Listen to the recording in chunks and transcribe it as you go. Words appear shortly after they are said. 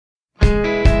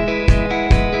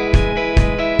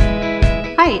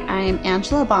Hi, I'm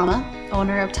Angela Obama,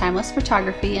 owner of Timeless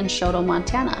Photography in Choteau,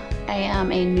 Montana. I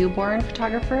am a newborn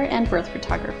photographer and birth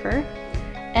photographer,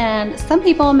 and some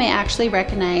people may actually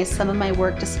recognize some of my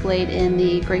work displayed in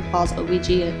the Great Falls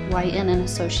OBGYN and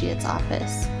Associates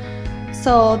office.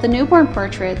 So the newborn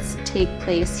portraits take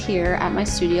place here at my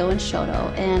studio in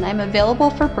Choteau, and I'm available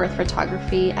for birth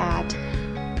photography at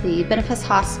the Benefice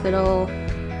Hospital,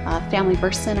 Family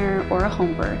Birth Center, or a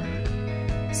home birth.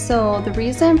 So the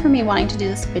reason for me wanting to do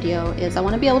this video is I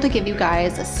want to be able to give you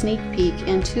guys a sneak peek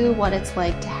into what it's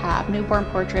like to have newborn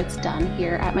portraits done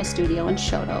here at my studio in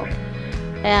Choteau,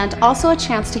 and also a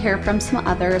chance to hear from some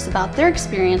others about their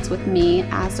experience with me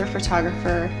as their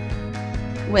photographer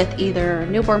with either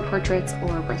newborn portraits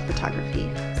or birth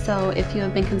photography. So if you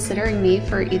have been considering me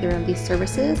for either of these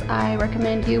services, I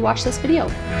recommend you watch this video.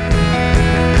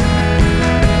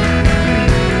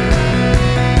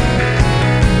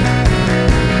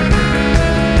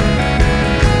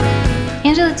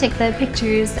 Angela took the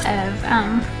pictures of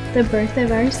the birth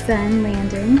of our son,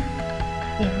 Landon,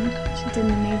 and she did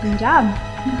an amazing job.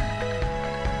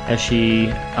 As she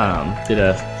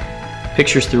did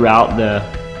pictures throughout the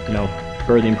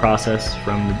birthing process,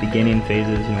 from the beginning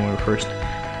phases, when we were first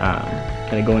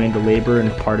kind of going into labor,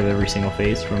 and part of every single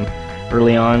phase from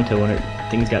early on to when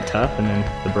things got tough, and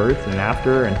then the birth and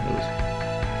after, and it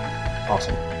was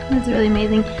awesome. It was really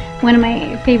amazing. One of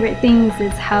my favorite things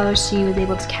is how she was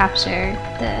able to capture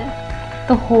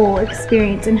the whole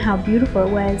experience and how beautiful it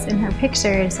was, and her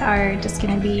pictures are just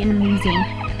going to be an amazing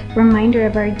reminder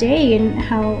of our day and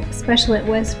how special it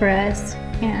was for us,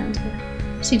 and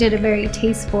she did a very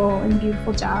tasteful and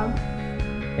beautiful job.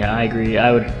 Yeah, I agree.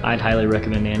 I'd highly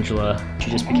recommend Angela. She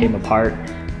just became a part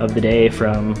of the day,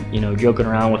 from joking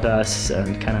around with us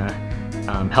and kind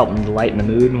of helping to lighten the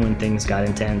mood when things got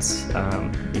intense.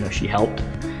 She helped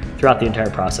throughout the entire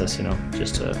process.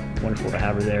 Just wonderful to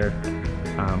have her there.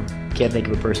 Can't think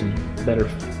of a person better,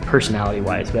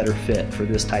 personality-wise, better fit for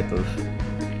this type of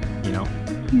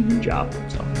job.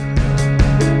 So.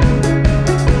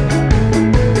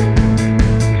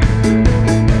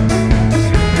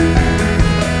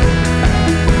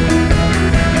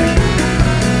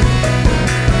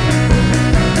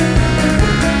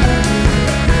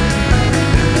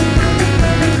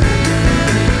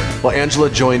 Well, Angela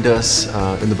joined us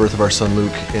in the birth of our son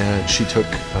Luke, and she took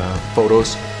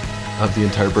photos of the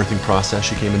entire birthing process.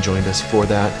 She came and joined us for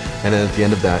that, and then at the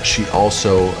end of that she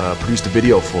also produced a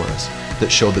video for us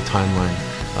that showed the timeline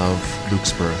of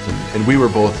Luke's birth, and we were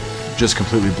both just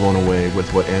completely blown away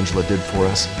with what Angela did for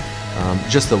us.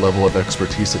 Just the level of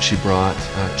expertise that she brought.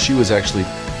 She was actually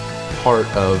part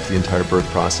of the entire birth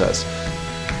process.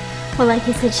 Well, like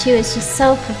you said, she was just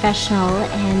so professional,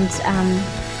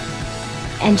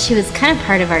 and she was kind of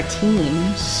part of our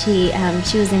team. She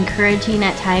was encouraging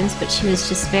at times, but she was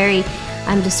just very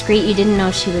discreet. You didn't know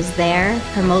she was there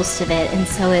for most of it, and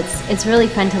so it's really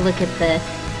fun to look at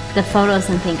the photos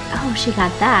and think, oh, she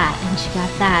got that and she got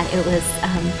that. It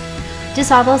was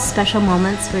just all those special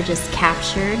moments were just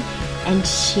captured, and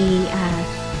she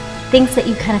things that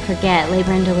you kind of forget.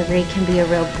 Labor and delivery can be a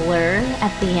real blur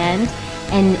at the end.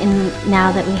 And now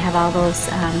that we have all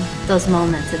those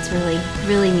moments, it's really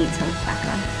neat to look back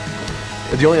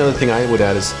on. The only other thing I would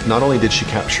add is not only did she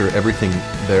capture everything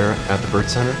there at the birth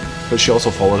center, but she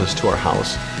also followed us to our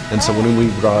house. And so when we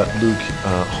brought Luke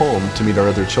home to meet our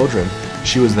other children,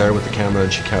 she was there with the camera,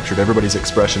 and she captured everybody's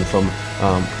expression, from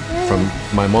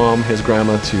my mom, his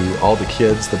grandma, to all the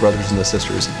kids, the brothers and the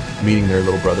sisters, meeting their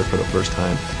little brother for the first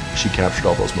time. She captured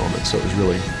all those moments, so it was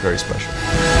really very special.